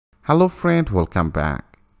Hello friend, welcome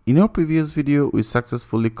back. In our previous video, we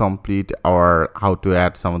successfully complete our how to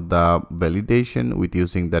add some of the validation with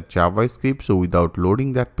using that JavaScript. So without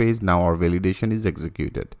loading that page, now our validation is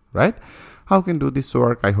executed, right? How can do this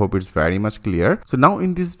work? I hope it's very much clear. So now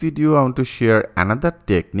in this video, I want to share another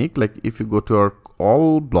technique. Like if you go to our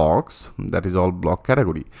all blocks, that is all block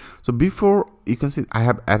category. So before, you can see I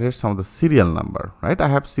have added some of the serial number, right? I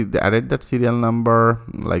have added that serial number.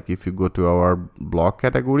 Like if you go to our block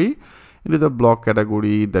category, into the block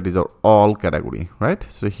category, that is our all category, right?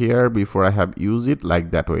 So here before I have used it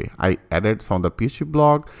like that way, I added some of the PHP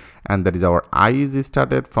block, and that is our I is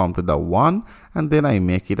started from to the 1, and then I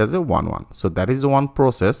make it as a 1 so that is one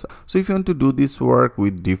process. So if you want to do this work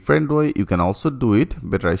with different way, you can also do it.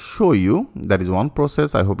 Better I show you. That is one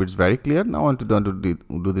process. I hope it's very clear. Now I want to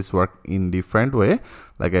do this work in different way.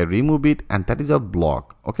 Like I remove it, and that is our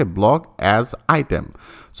block. Okay, block as item.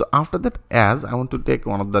 So after that, as I want to take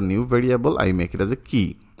one of the new variable, I make it as a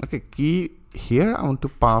key. Okay, key. Here I want to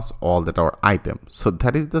pass all that our item. So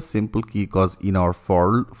that is the simple key, because in our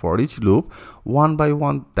for each loop, one by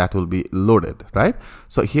one that will be loaded, right?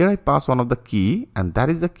 So here I pass one of the key, and that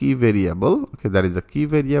is the key variable. Okay, that is a key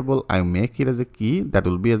variable. I make it as a key that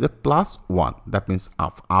will be as a +1. That means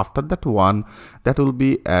after that 1, that will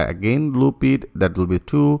be again loop it, that will be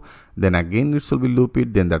 2, then again it will be loop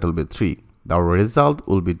it, then that will be 3. The result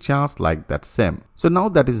will be just like that same. So now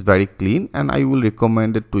that is very clean, and I will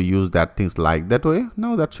recommend it to use that things like that way.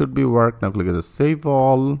 Now that should be work. Now click on the save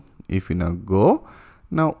all. If you now go,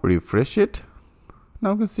 now refresh it.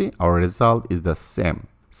 Now you can see our result is the same.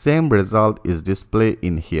 Same result is display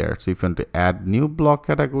in here. So if you want to add new block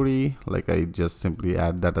category, like I just simply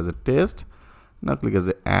add that as a test. Now click as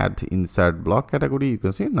the add insert block category. You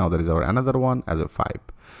can see now there is our another one as a 5.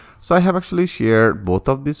 So I have actually shared both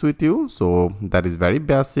of this with you. So that is very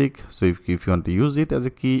basic. So if you want to use it as a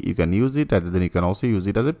key, you can use it, and then you can also use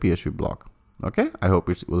it as a PHP block. Okay, I hope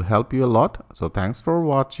it will help you a lot. So thanks for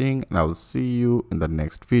watching, and I will see you in the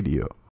next video.